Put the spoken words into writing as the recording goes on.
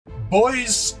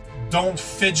Boys don't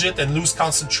fidget and lose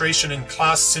concentration in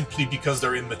class simply because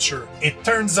they're immature. It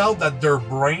turns out that their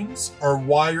brains are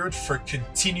wired for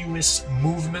continuous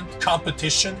movement,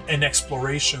 competition, and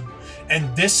exploration.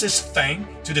 And this is thanks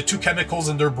to the two chemicals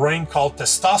in their brain called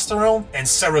testosterone and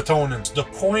serotonin. The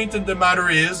point in the matter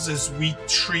is we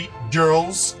treat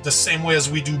girls the same way as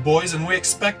we do boys, and we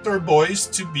expect our boys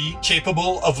to be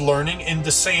capable of learning in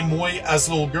the same way as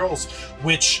little girls,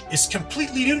 which is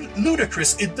completely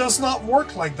ludicrous. It does not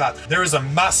work like that. There is a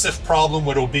massive problem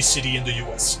with obesity in the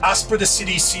US. As per the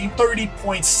CDC,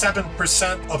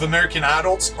 30.7% of American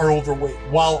adults are overweight,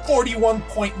 while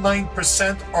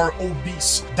 41.9% are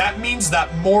obese. That means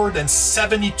that more than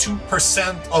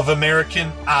 72% of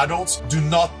American adults do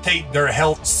not take their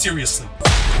health seriously.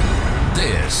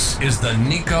 This is the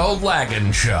Nico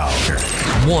Lagan Show.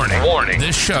 Warning. Warning.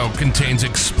 This show contains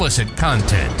explicit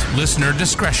content. Listener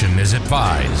discretion is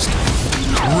advised.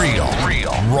 Real,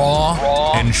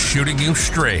 raw, and shooting you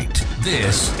straight.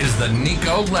 This is the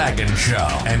Nico Lagan Show.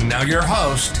 And now your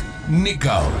host,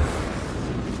 Nico.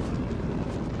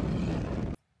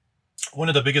 One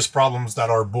of the biggest problems that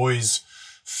our boys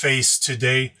face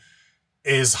today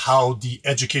is how the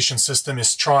education system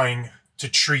is trying to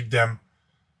treat them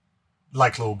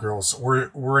like little girls.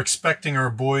 We're expecting our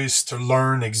boys to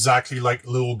learn exactly like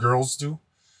little girls do.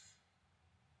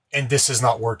 And this is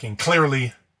not working.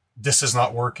 Clearly, this is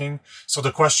not working. So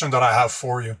the question that I have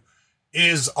for you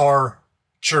is, our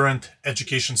current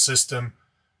education system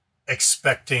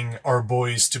expecting our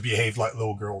boys to behave like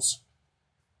little girls?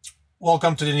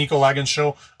 Welcome to the Nico Lagan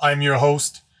Show. I'm your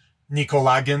host, Nico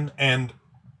Lagan. And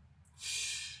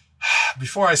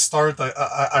before I start,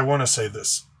 I want to say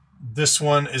this. This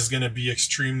one is going to be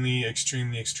extremely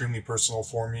personal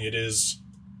for me. It is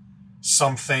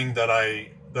something that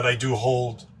I do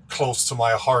hold close to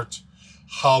my heart.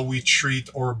 How we treat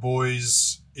our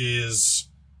boys is,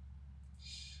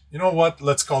 you know what?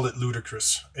 Let's call it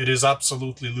ludicrous. It is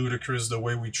absolutely ludicrous the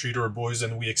way we treat our boys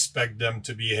and we expect them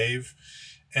to behave.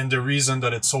 And the reason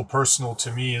that it's so personal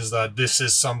to me is that this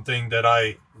is something that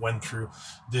I went through.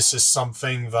 This is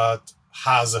something that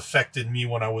has affected me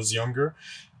when I was younger.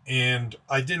 And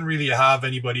I didn't really have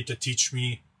anybody to teach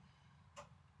me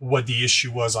what the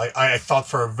issue was. I thought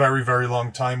for a very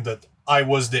long time that I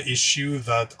was the issue,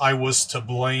 that I was to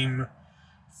blame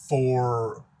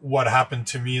for what happened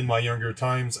to me in my younger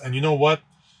times. And you know what?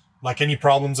 Like any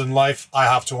problems in life, I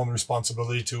have to own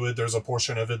responsibility to it. There's a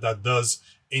portion of it that does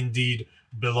indeed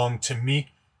belong to me.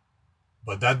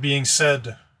 But that being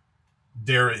said,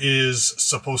 there is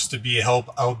supposed to be help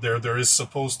out there. There is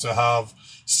supposed to have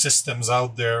systems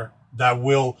out there that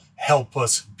will help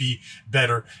us be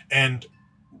better. And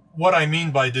what I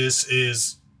mean by this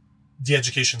is the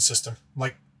education system.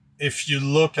 Like, if you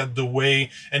look at the way,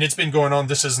 and it's been going on,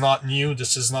 this is not new.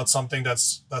 This is not something that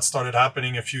started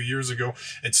happening a few years ago.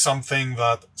 It's something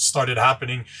that started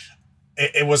happening.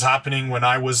 It was happening when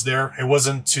I was there. It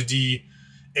wasn't to the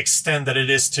extent that it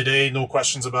is today, no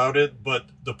questions about it. But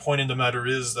the point in the matter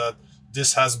is that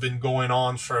this has been going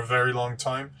on for a very long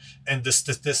time. And the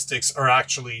statistics are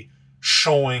actually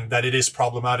showing that it is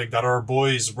problematic, that our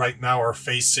boys right now are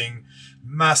facing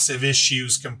massive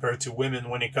issues compared to women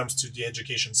when it comes to the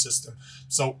education system.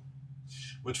 So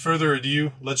with further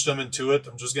ado, let's jump into it.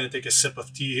 I'm just going to take a sip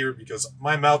of tea here because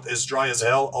my mouth is dry as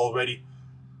hell already.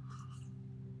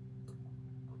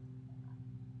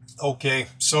 Okay,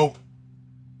 so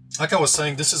like I was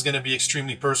saying, this is going to be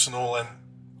extremely personal, and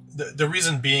the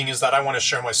reason being is that I want to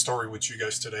share my story with you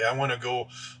guys today. I want to go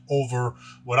over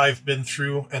what I've been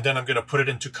through, and then I'm going to put it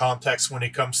into context when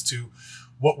it comes to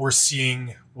what we're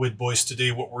seeing with boys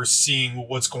today, what we're seeing,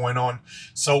 what's going on.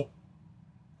 So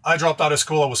I dropped out of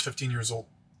school. I was 15 years old.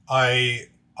 I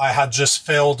had just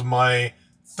failed my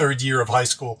third year of high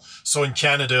school. So in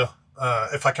Canada,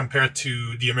 if I compare it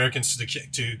to the Americans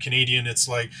to Canadian, it's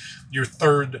like your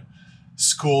third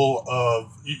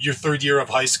year of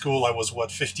high school. I was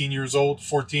 15 years old,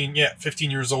 15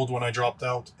 years old when I dropped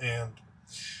out. And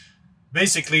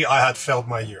basically I had failed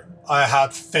my year. I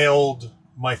had failed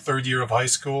my third year of high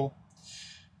school,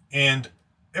 and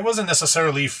it wasn't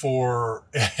necessarily for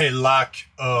a lack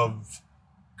of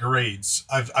grades.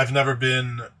 I've never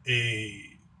been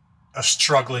a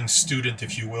struggling student,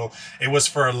 if you will. It was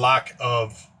for a lack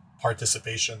of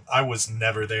participation. I was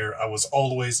never there. I was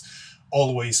always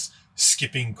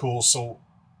skipping school. So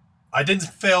I didn't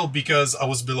fail because I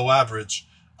was below average.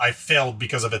 I failed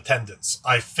because of attendance.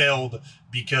 I failed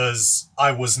because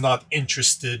I was not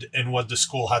interested in what the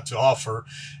school had to offer.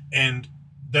 And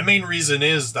the main reason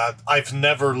is that I've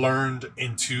never learned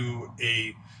into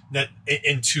a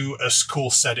school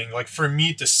setting. Like, for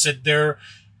me to sit there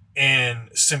and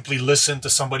simply listen to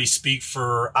somebody speak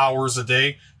for hours a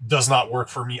day does not work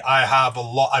for me.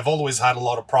 I've always had a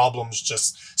lot of problems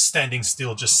just standing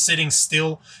still, just sitting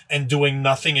still and doing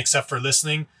nothing except for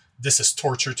listening. This is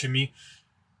torture to me.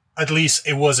 At least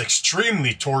it was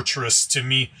extremely torturous to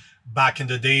me back in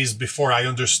the days before I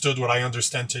understood what I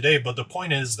understand today. But the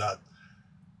point is that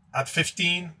at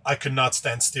 15, I could not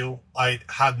stand still. I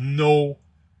had no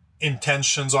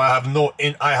intentions, or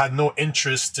I had no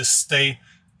interest to stay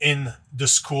in the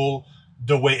school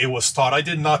the way it was taught. I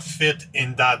did not fit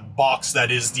in that box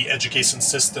that is the education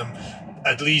system,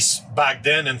 at least back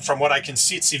then. And from what I can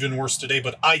see, it's even worse today.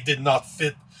 But I did not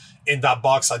fit in that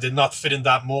box. I did not fit in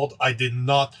that mold. I did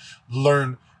not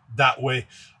learn that way.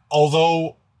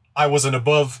 Although I was an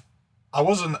above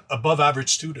average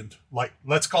student. Like,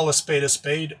 let's call a spade a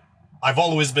spade. I've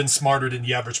always been smarter than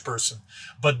the average person.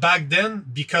 But back then,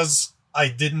 because I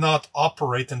did not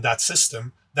operate in that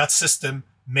system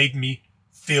made me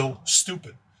feel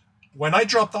stupid. When I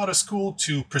dropped out of school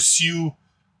to pursue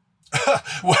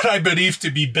what I believe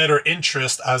to be better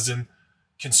interest, as in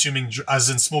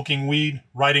smoking weed,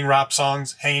 writing rap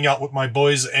songs, hanging out with my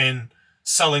boys, and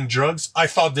selling drugs, I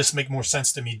thought this made more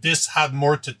sense to me. This had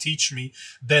more to teach me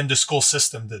than the school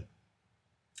system did.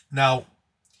 Now,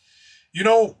 you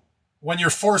know, when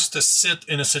you're forced to sit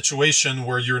in a situation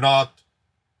where you're not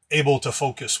able to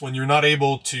focus, when you're not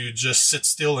able to just sit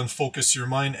still and focus your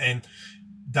mind, and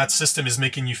that system is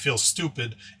making you feel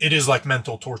stupid, it is like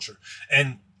mental torture.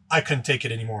 And I couldn't take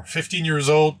it anymore. 15 years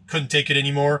old, couldn't take it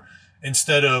anymore.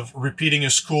 Instead of repeating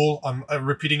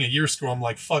repeating a year school, I'm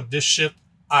like, fuck this shit.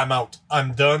 I'm out.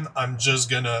 I'm done. I'm just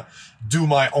gonna do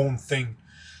my own thing.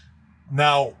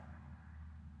 Now,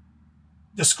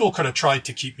 the school could have tried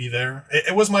to keep me there.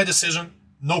 It was my decision.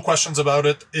 No questions about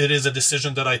it. It is a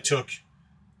decision that I took.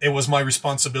 It was my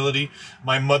responsibility.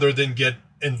 My mother didn't get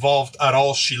involved at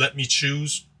all. She let me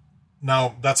choose.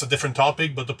 Now, that's a different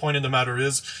topic, but the point of the matter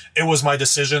is, it was my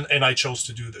decision and I chose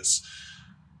to do this.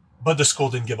 But the school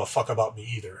didn't give a fuck about me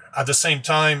either. At the same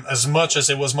time, as much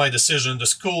as it was my decision, the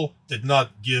school did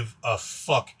not give a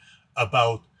fuck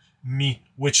about me,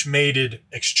 which made it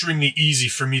extremely easy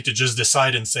for me to just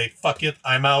decide and say, fuck it,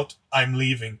 I'm out, I'm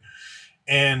leaving.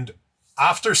 And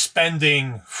after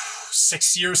spending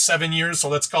 6 years, 7 years, so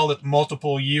let's call it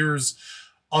multiple years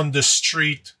on the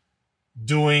street,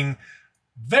 doing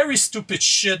very stupid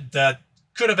shit that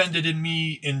could have ended in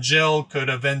me in jail, could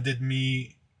have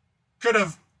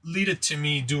led to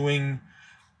me doing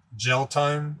jail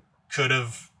time, could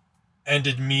have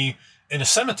ended me in a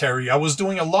cemetery. I was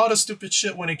doing a lot of stupid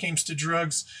shit when it came to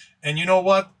drugs. And you know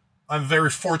what? I'm very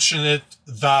fortunate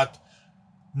that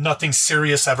nothing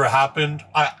serious ever happened.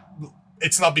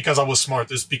 It's not because I was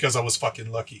smart. It's because I was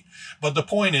fucking lucky. But the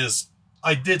point is,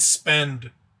 I did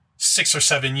spend 6 or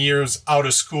 7 years out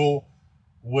of school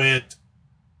with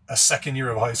a second year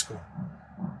of high school.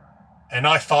 And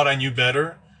I thought I knew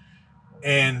better.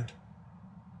 And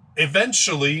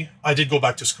eventually, I did go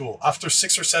back to school. After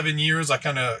 6 or 7 years, I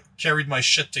kind of carried my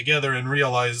shit together and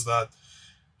realized that,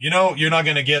 you know, you're not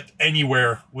going to get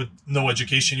anywhere with no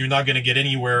education. You're not going to get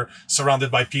anywhere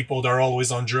surrounded by people that are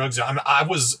always on drugs. I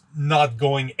was not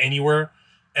going anywhere,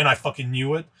 and I fucking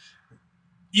knew it.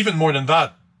 Even more than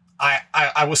that,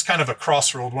 I was kind of a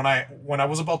crossroad. When I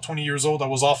was about 20 years old, I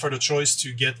was offered a choice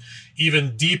to get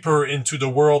even deeper into the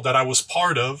world that I was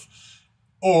part of,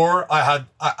 or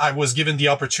I was given the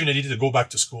opportunity to go back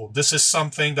to school. This is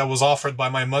something that was offered by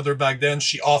my mother back then.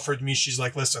 She offered me, she's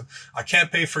like, listen, I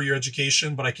can't pay for your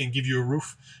education, but I can give you a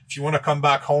roof. If you want to come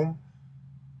back home,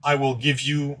 I will give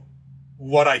you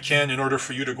what I can in order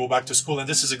for you to go back to school. And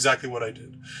this is exactly what I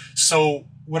did. So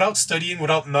without studying,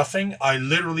 without nothing, I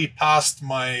literally passed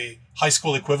my high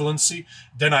school equivalency.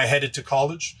 Then I headed to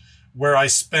college, where I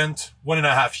spent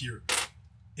 1.5 years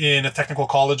in a technical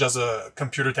college as a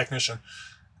computer technician.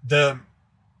 The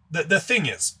thing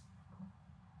is,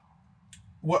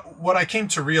 what I came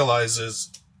to realize is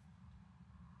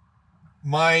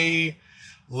my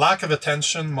lack of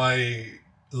attention, my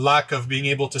lack of being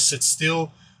able to sit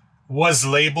still was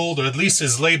labeled, or at least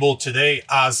is labeled today,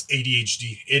 as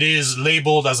ADHD. It is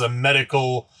labeled as a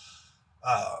medical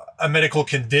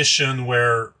condition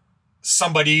where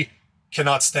somebody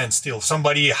cannot stand still.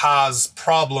 Somebody has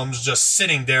problems just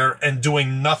sitting there and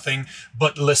doing nothing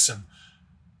but listen.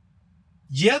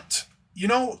 Yet,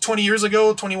 20 years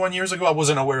ago, 21 years ago, I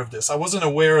wasn't aware of this. I wasn't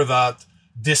aware that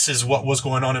this is what was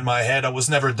going on in my head. I was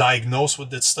never diagnosed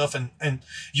with this stuff. And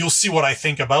you'll see what I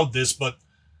think about this, but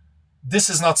this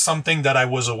is not something that I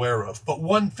was aware of. But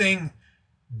one thing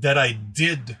that I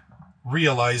did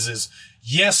realize is,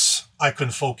 yes, I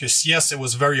couldn't focus. Yes, it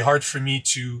was very hard for me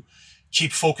to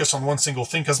keep focused on one single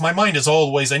thing, because my mind is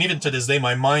always, and even to this day,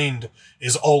 my mind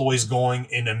is always going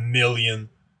in a million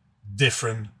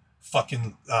different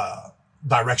fucking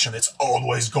direction. It's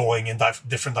always going in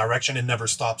different direction. It never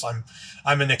stops.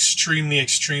 I'm an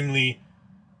extremely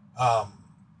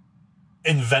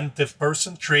inventive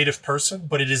person, creative person,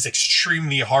 but it is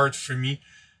extremely hard for me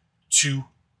to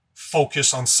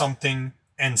focus on something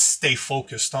and stay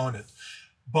focused on it.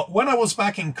 But when I was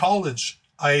back in college,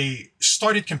 I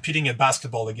started competing at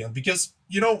basketball again because,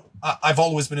 I've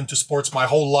always been into sports my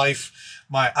whole life.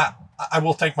 I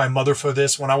will thank my mother for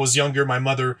this. When I was younger, my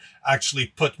mother actually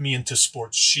put me into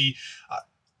sports.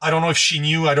 I don't know if she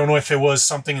knew, I don't know if it was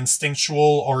something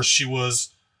instinctual or she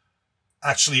was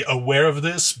actually aware of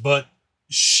this, but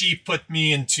she put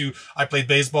me into, I played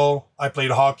baseball, I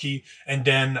played hockey, and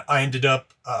then I ended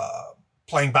up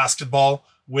playing basketball,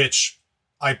 which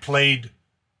I played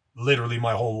literally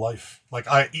my whole life. Like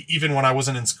even when I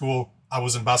wasn't in school, I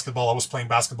was in basketball. I was playing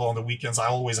basketball on the weekends. I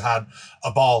always had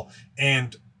a ball.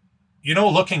 And,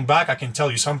 looking back, I can tell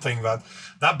you something,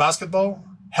 that basketball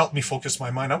helped me focus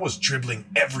my mind. I was dribbling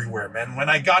everywhere, man. When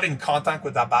I got in contact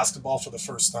with that basketball for the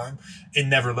first time, it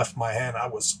never left my hand. I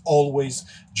was always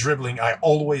dribbling. I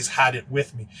always had it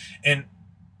with me. And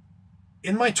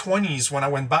in my 20s, when I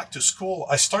went back to school,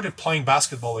 I started playing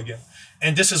basketball again.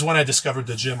 And this is when I discovered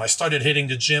the gym. I started hitting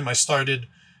the gym. I started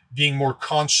being more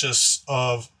conscious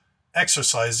of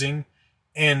exercising.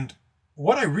 And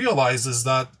what I realized is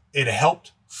that it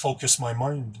helped focus my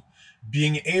mind.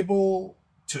 Being able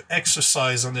to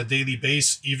exercise on a daily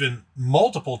basis, even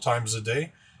multiple times a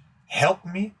day, helped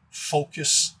me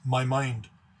focus my mind.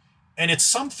 And it's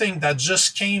something that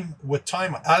just came with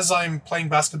time. As I'm playing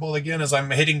basketball again, as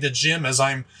I'm hitting the gym, as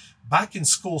I'm back in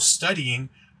school studying,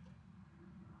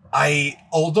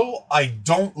 although I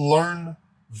don't learn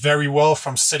very well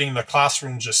from sitting in the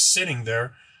classroom, just sitting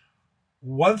there,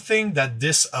 one thing that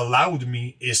this allowed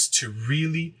me is to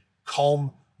really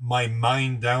calm my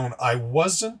mind down. I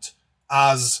wasn't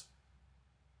as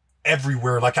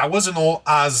everywhere. Like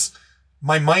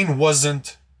my mind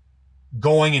wasn't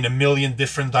going in a million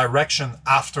different directions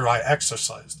after I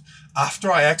exercised.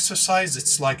 After I exercised,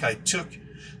 it's like I took,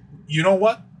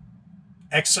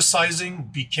 exercising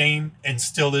became, and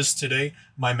still is today,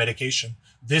 my medication.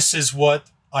 This is what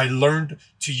I learned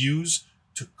to use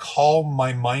to calm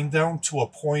my mind down to a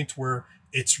point where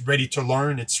it's ready to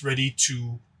learn, it's ready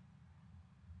to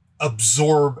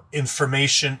absorb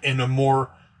information in a more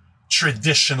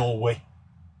traditional way.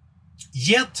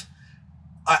 Yet,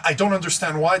 I don't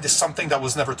understand why. This is something that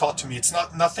was never taught to me. It's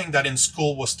nothing that in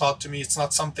school was taught to me. It's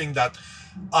not something that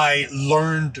I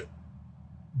learned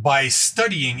by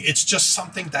studying. It's just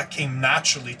something that came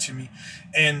naturally to me.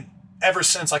 And ever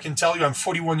since, I can tell you, I'm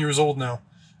 41 years old now.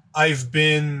 I've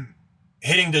been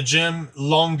hitting the gym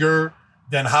longer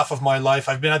than half of my life.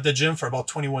 I've been at the gym for about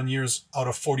 21 years out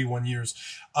of 41 years.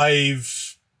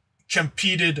 I've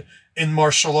competed in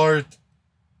martial art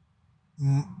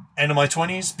end of my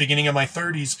 20s, beginning of my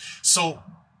 30s. So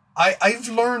I've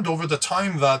learned over the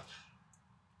time that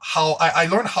I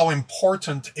learned how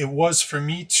important it was for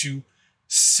me to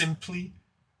simply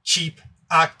keep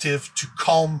active, to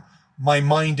calm my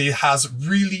mind. It has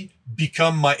really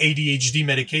become my ADHD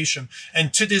medication.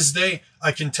 And to this day,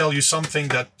 I can tell you something,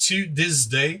 that to this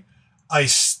day, I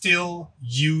still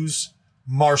use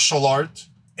martial art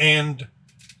and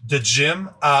the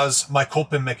gym as my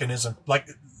coping mechanism. Like,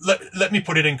 let me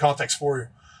put it in context for you.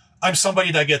 I'm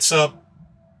somebody that gets up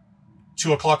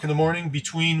 2 o'clock in the morning.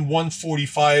 Between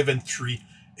 1:45 and 3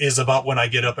 is about when I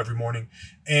get up every morning.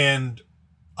 And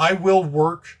I will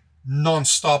work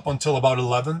nonstop until about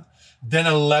 11. Then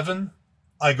 11,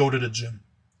 I go to the gym.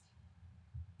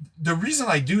 The reason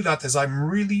I do that is I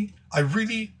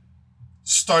really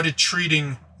started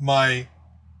treating my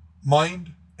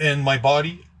mind and my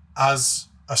body as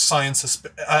a science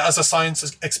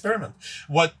experiment.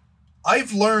 What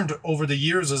I've learned over the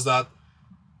years is that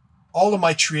all of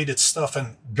my creative stuff,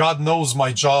 and God knows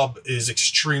my job is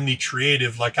extremely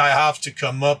creative. Like, I have to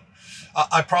come up,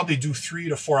 I probably do 3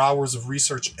 to 4 hours of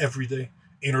research every day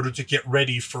in order to get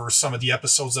ready for some of the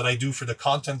episodes that I do, for the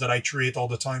content that I create all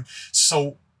the time.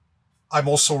 So I'm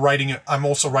also writing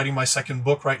my second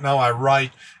book right now. I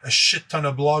write a shit ton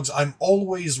of blogs. I'm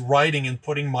always writing and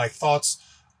putting my thoughts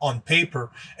on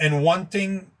paper. And one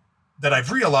thing that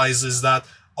I've realized is that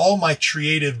all my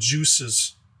creative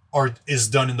juices is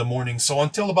done in the morning. So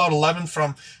until about 11,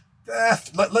 from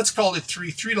let's call it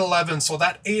 3 to 11. So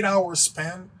that 8-hour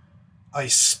span, I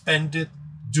spend it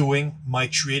doing my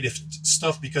creative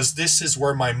stuff, because this is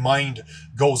where my mind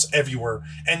goes everywhere.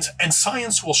 And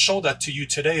science will show that to you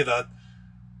today, that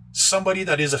somebody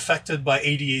that is affected by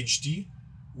ADHD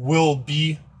will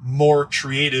be more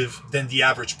creative than the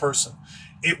average person.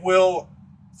 It will,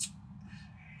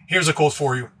 here's a quote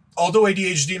for you. Although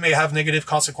ADHD may have negative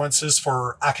consequences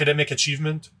for academic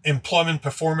achievement, employment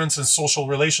performance, and social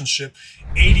relationship,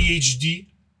 ADHD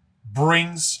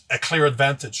brings a clear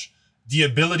advantage. The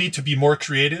ability to be more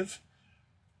creative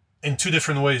in two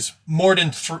different ways. More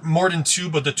than two,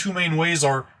 but the two main ways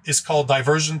is called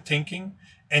divergent thinking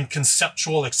and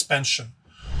conceptual expansion.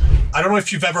 I don't know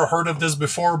if you've ever heard of this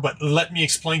before, but let me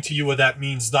explain to you what that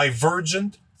means.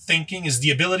 Divergent thinking is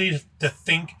the ability to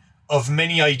think of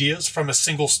many ideas from a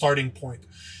single starting point.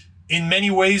 In many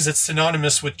ways, it's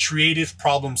synonymous with creative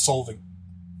problem solving.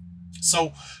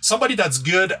 So somebody that's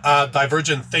good at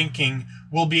divergent thinking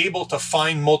will be able to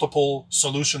find multiple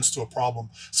solutions to a problem.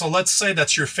 So let's say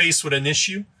that you're faced with an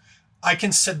issue. I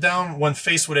can sit down when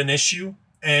faced with an issue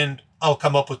and I'll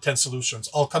come up with 10 solutions.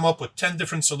 I'll come up with 10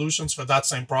 different solutions for that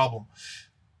same problem.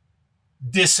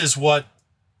 This is what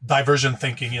divergent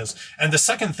thinking is. And the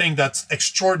second thing that's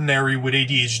extraordinary with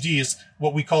ADHD is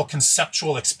what we call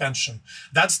conceptual expansion.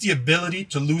 That's the ability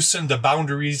to loosen the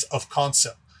boundaries of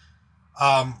concept.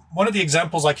 One of the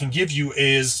examples I can give you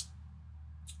is,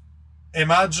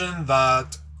 imagine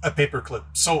that a paperclip.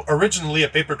 So originally a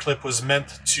paperclip was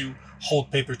meant to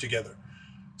hold paper together.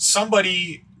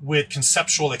 Somebody with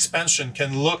conceptual expansion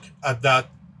can look at that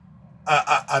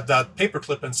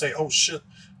paperclip and say, oh shit,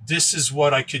 this is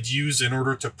what I could use in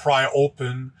order to pry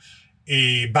open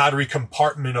a battery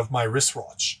compartment of my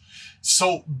wristwatch.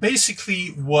 So basically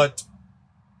what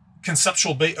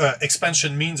conceptual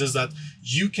expansion means is that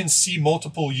you can see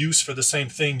multiple use for the same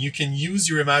thing. You can use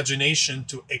your imagination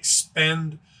to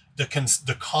expand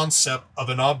the concept of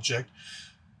an object.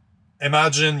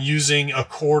 Imagine using a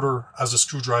quarter as a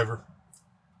screwdriver.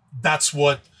 That's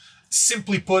what,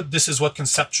 simply put, this is what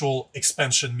conceptual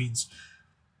expansion means.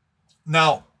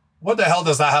 Now, what the hell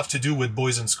does that have to do with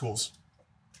boys in schools?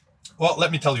 Well,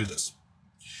 let me tell you this.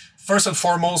 First and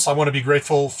foremost, I want to be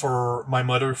grateful for my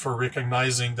mother for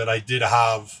recognizing that I did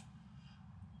have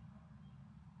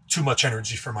too much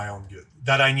energy for my own good,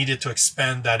 that I needed to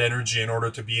expand that energy in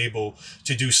order to be able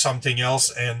to do something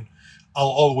else. And I'll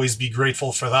always be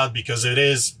grateful for that, because it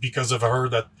is because of her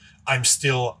that I'm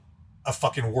still a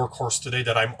fucking workhorse today,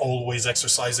 that I'm always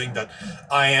exercising, that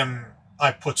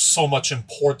I put so much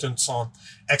importance on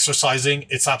exercising.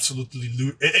 It's absolutely,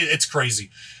 it's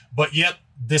crazy. But yet,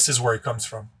 this is where it comes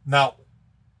from. Now,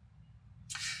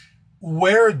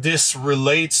 where this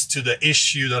relates to the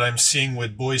issue that I'm seeing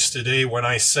with boys today, when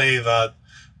I say that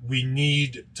we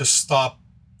need to stop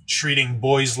treating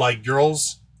boys like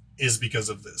girls, is because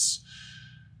of this.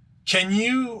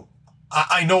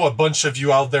 I know a bunch of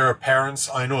you out there are parents.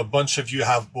 I know a bunch of you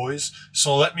have boys.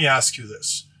 So let me ask you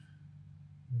this.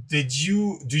 Do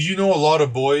you know a lot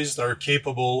of boys that are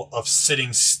capable of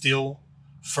sitting still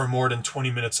for more than 20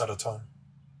 minutes at a time?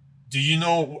 Do you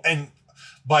know, and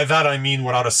by that I mean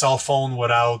without a cell phone,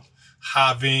 without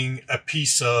having a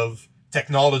piece of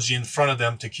technology in front of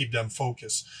them to keep them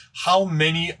focused? How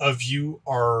many of you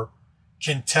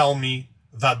can tell me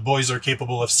that boys are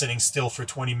capable of sitting still for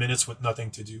 20 minutes with nothing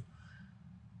to do?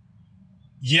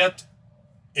 Yet,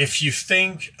 if you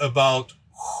think about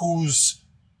whose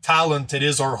talent it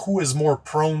is or who is more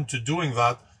prone to doing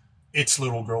that, it's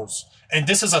little girls. And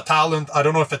this is a talent. I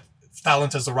don't know if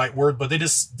talent is the right word, but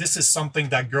this is something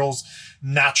that girls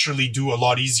naturally do a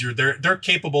lot easier. They're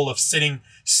capable of sitting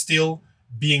still,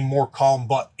 being more calm,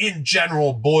 but in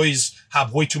general, boys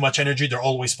have way too much energy. They're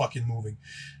always fucking moving.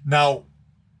 Now,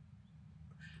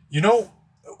 you know,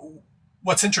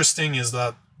 what's interesting is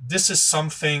that this is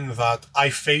something that I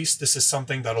face. This is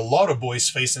something that a lot of boys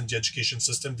face in the education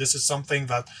system. This is something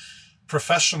that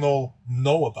professionals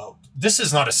know about. This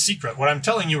is not a secret. What I'm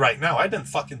telling you right now, I didn't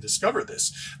fucking discover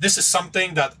this. This is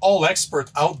something that all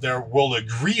experts out there will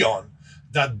agree on,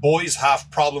 that boys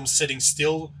have problems sitting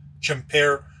still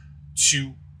compared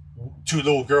to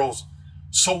little girls.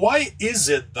 So why is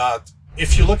it that,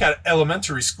 if you look at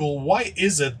elementary school, why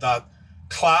is it that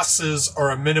classes are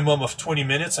a minimum of 20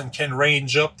 minutes and can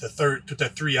range up to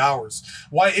 3 hours?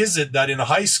 Why is it that in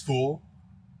high school,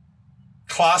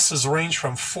 classes range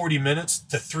from 40 minutes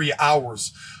to 3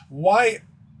 hours? Why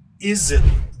is it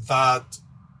that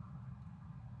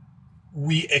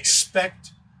we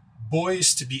expect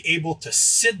boys to be able to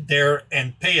sit there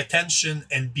and pay attention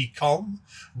and be calm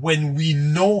when we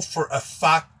know for a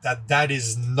fact that that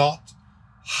is not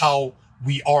how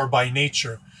we are by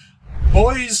nature?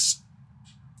 Boys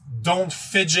don't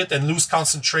fidget and lose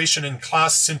concentration in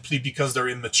class simply because they're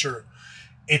immature.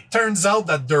 It turns out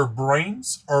that their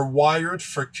brains are wired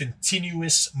for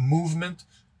continuous movement,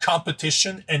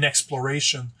 competition and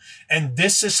exploration. And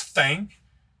this is thanks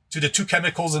to the two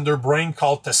chemicals in their brain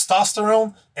called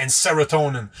testosterone and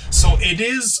serotonin. So it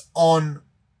is on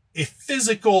a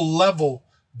physical level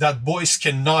that boys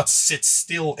cannot sit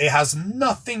still. It has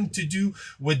nothing to do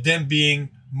with them being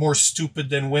more stupid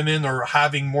than women or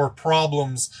having more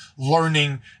problems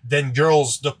learning than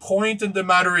girls. The point in the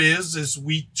matter is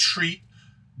we treat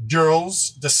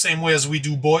girls the same way as we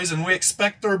do boys, and we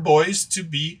expect our boys to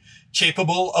be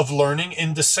capable of learning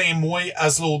in the same way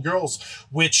as little girls,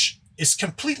 which is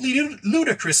completely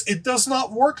ludicrous. It does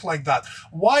not work like that.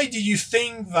 Why do you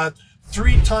think that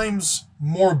 3 times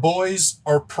more boys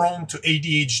are prone to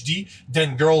ADHD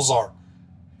than girls are?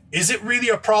 Is it really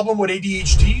a problem with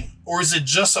ADHD? Or is it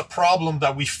just a problem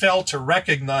that we fail to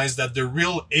recognize that the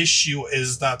real issue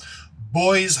is that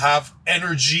boys have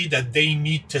energy that they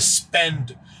need to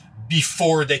spend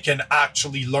before they can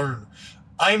actually learn?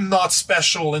 I'm not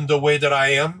special in the way that I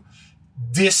am.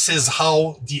 This is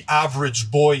how the average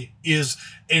boy is.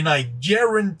 And I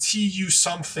guarantee you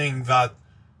something, that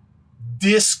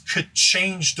this could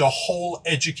change the whole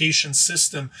education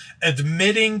system.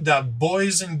 Admitting that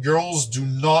boys and girls do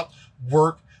not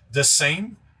work the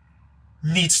same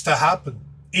needs to happen.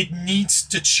 It needs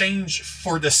to change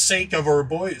for the sake of our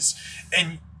boys.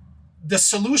 And the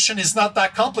solution is not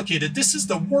that complicated. This is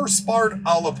the worst part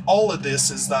of all of this,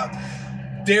 is that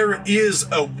there is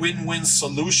a win-win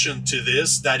solution to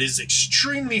this that is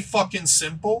extremely fucking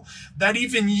simple, that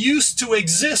even used to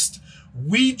exist.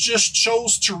 We just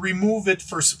chose to remove it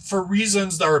for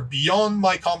reasons that are beyond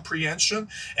my comprehension.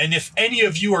 And if any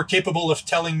of you are capable of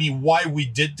telling me why we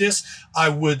did this, I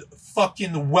would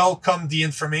fucking welcome the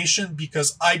information,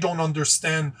 because I don't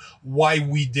understand why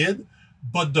we did.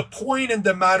 But the point in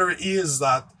the matter is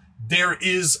that there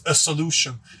is a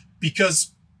solution.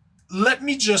 Because let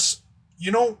me just,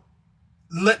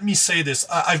 let me say this.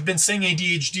 I've been saying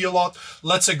ADHD a lot.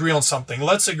 Let's agree on something.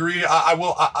 Let's agree.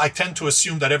 I tend to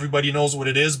assume that everybody knows what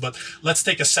it is, but let's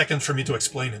take a second for me to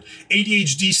explain it.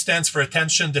 ADHD stands for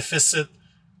Attention Deficit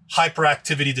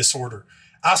Hyperactivity Disorder.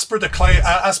 As per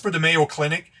the Mayo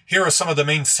Clinic, here are some of the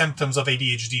main symptoms of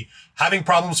ADHD. Having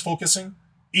problems focusing,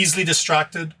 easily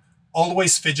distracted,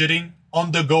 always fidgeting,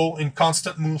 on the go, in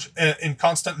constant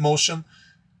motion,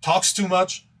 talks too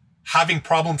much, having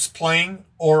problems playing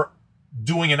or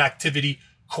doing an activity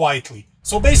quietly.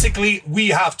 So basically,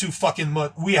 boys have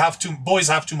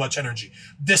too much energy.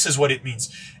 This is what it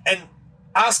means. And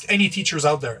ask any teachers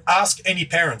out there, ask any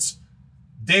parents.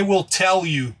 They will tell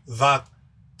you that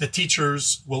the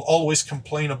teachers will always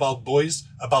complain about boys,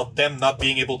 about them not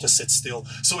being able to sit still.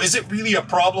 So is it really a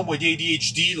problem with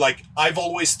ADHD like I've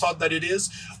always thought that it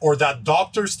is, or that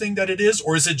doctors think that it is?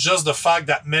 Or is it just the fact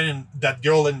that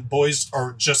girls and boys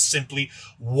are just simply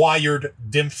wired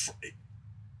differently?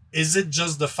 Is it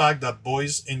just the fact that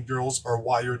boys and girls are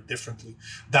wired differently,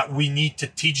 that we need to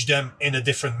teach them in a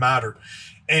different manner?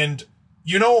 And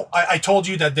I told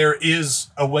you that there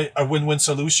is a win-win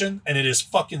solution, and it is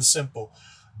fucking simple.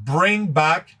 Bring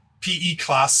back PE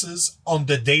classes on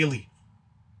the daily.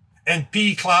 And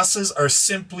PE classes are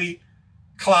simply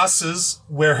classes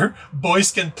where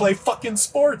boys can play fucking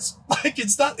sports. Like,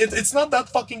 it's not that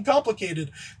fucking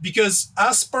complicated. Because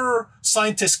as per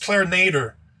scientist Claire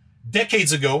Nader,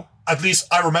 decades ago, at least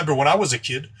I remember when I was a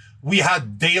kid, we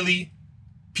had daily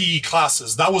PE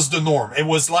classes. That was the norm. It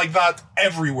was like that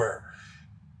everywhere.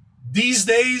 These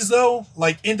days, though,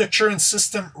 like in the current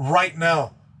system right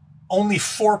now, only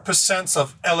 4%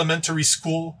 of elementary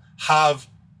school have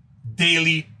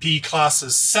daily PE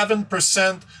classes.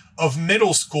 7% of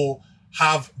middle school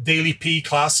have daily PE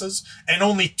classes, and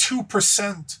only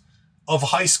 2% of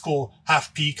high school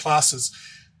have PE classes.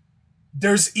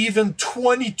 There's even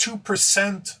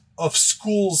 22% of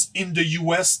schools in the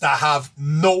US that have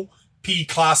no PE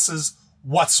classes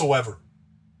whatsoever.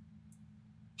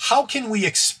 How can we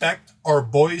expect our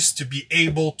boys to be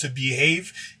able to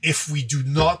behave if we do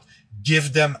not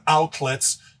give them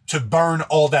outlets to burn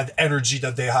all that energy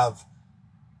that they have?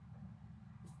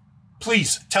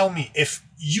 Please tell me if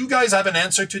you guys have an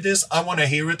answer to this. I want to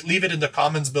hear it. Leave it in the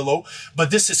comments below.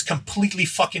 But this is completely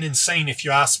fucking insane, if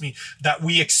you ask me, that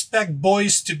we expect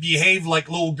boys to behave like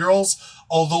little girls,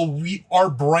 although our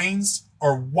brains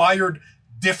are wired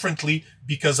differently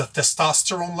because of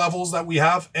testosterone levels that we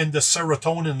have and the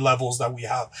serotonin levels that we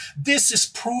have. This is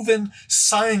proven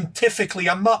scientifically.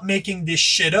 I'm not making this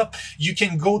shit up. You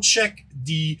can go check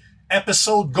the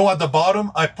episode, go at the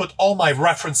bottom. I put all my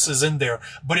references in there,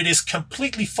 but it is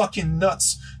completely fucking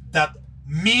nuts that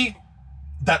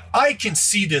I can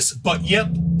see this, but yet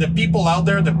the people out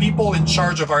there, the people in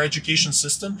charge of our education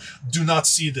system, do not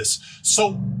see this.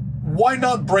 So Why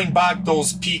not bring back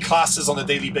those PE classes on a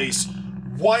daily basis?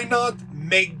 Why not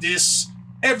make this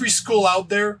every school out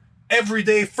there, every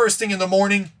day, first thing in the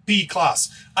morning, PE class?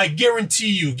 I guarantee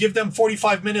you, give them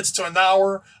 45 minutes to an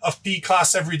hour of PE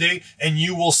class every day, and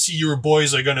you will see your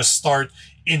boys are going to start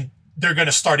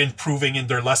improving in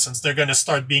their lessons. They're going to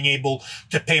start being able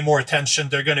to pay more attention.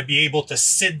 They're going to be able to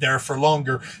sit there for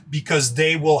longer because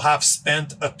they will have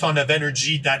spent a ton of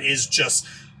energy that is just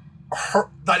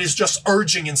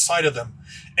urging inside of them.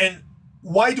 And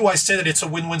why do I say that it's a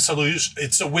win-win solution?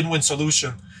 It's a win-win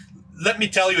solution. Let me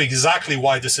tell you exactly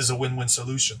why this is a win-win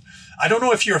solution. I don't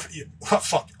know if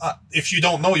if you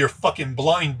don't know, you're fucking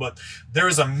blind, but there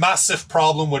is a massive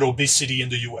problem with obesity in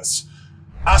the US.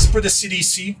 As per the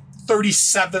CDC,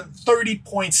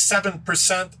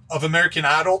 30.7% of American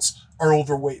adults are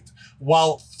overweight,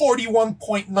 while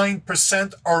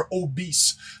 41.9% are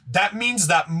obese. That means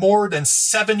that more than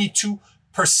 72%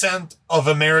 of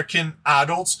American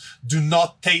adults do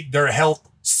not take their health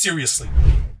seriously.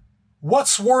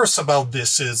 What's worse about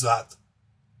this is that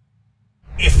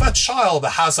if a child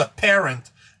has a parent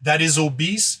that is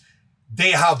obese,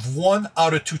 they have 1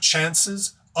 out of 2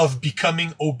 chances of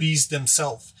becoming obese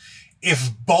themselves.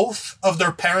 If both of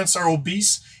their parents are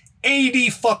obese,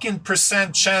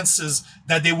 80% chances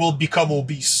that they will become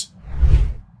obese.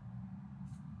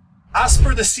 As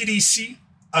per the CDC,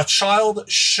 a child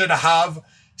should have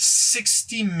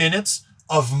 60 minutes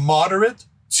of moderate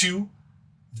to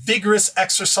vigorous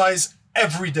exercise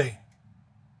every day.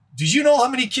 Do you know how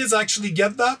many kids actually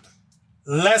get that?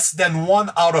 Less than 1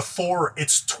 out of 4.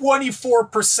 It's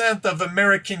 24% of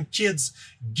American kids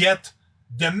get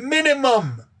the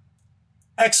minimum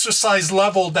exercise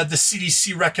level that the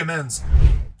CDC recommends.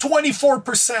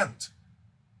 24%.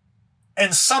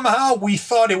 And somehow we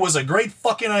thought it was a great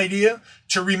fucking idea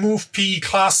to remove PE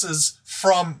classes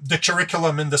from the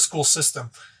curriculum in the school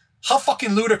system. How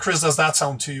fucking ludicrous does that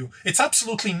sound to you? It's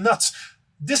absolutely nuts.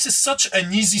 This is such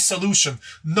an easy solution.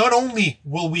 Not only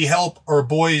will we help our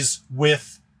boys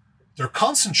with their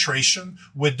concentration,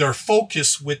 with their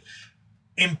focus, with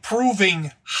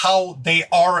improving how they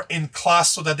are in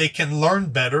class so that they can learn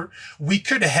better, we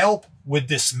could help with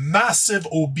this massive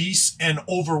obese and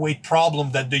overweight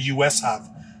problem that the US have.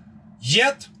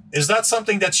 Yet, is that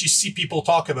something that you see people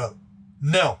talk about?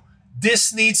 No.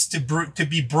 This needs to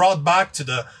be brought back to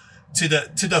the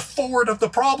forward of the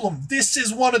problem. This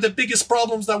is one of the biggest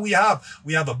problems that we have.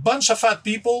 We have a bunch of fat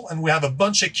people and we have a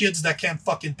bunch of kids that can't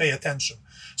fucking pay attention.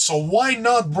 So why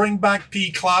not bring back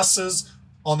PE classes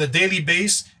on a daily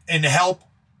basis and help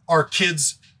our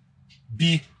kids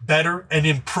be better and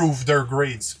improve their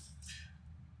grades?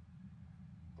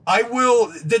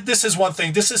 This is one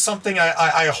thing. This is something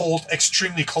I hold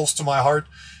extremely close to my heart.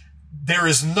 There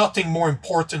is nothing more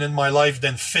important in my life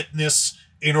than fitness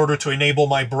in order to enable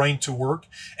my brain to work.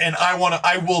 And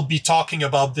I will be talking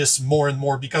about this more and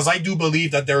more because I do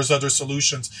believe that there's other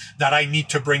solutions that I need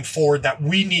to bring forward, that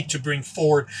we need to bring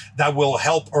forward, that will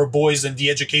help our boys in the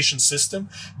education system.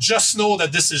 Just know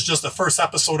that this is just the first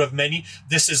episode of many.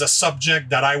 This is a subject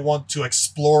that I want to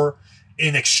explore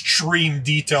in extreme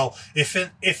detail.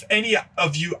 If any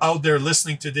of you out there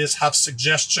listening to this have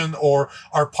suggestion or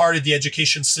are part of the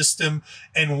education system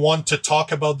and want to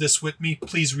talk about this with me,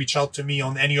 please reach out to me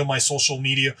on any of my social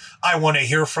media. I want to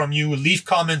hear from you. Leave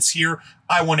comments here.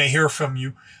 I want to hear from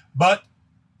you. But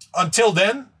until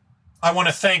then, I want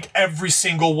to thank every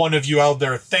single one of you out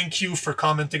there. Thank you for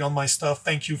commenting on my stuff.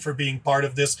 Thank you for being part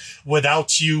of this.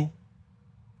 Without you,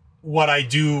 what I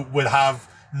do would have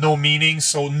no meaning.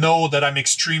 So know that I'm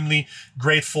extremely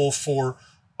grateful for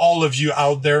all of you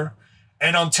out there.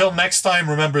 And until next time,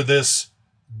 remember this: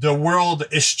 the world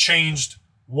is changed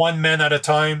one man at a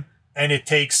time, and it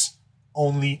takes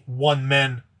only one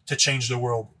man to change the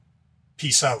world.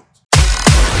 Peace out.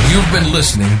 You've been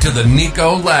listening to the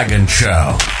Nico Lagan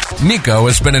Show. Nico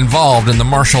has been involved in the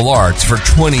martial arts for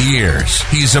 20 years.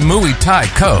 He's a Muay Thai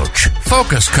coach,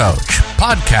 focus coach,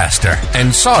 podcaster,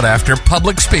 and sought-after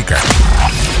public speaker.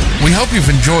 We hope you've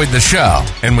enjoyed the show,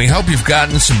 and we hope you've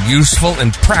gotten some useful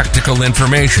and practical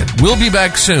information. We'll be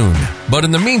back soon, but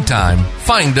in the meantime,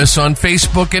 find us on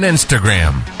Facebook and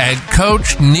Instagram at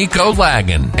Coach Nico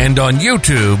Lagan and on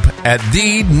YouTube at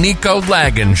The Nico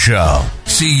Lagan Show.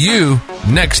 See you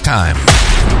next time.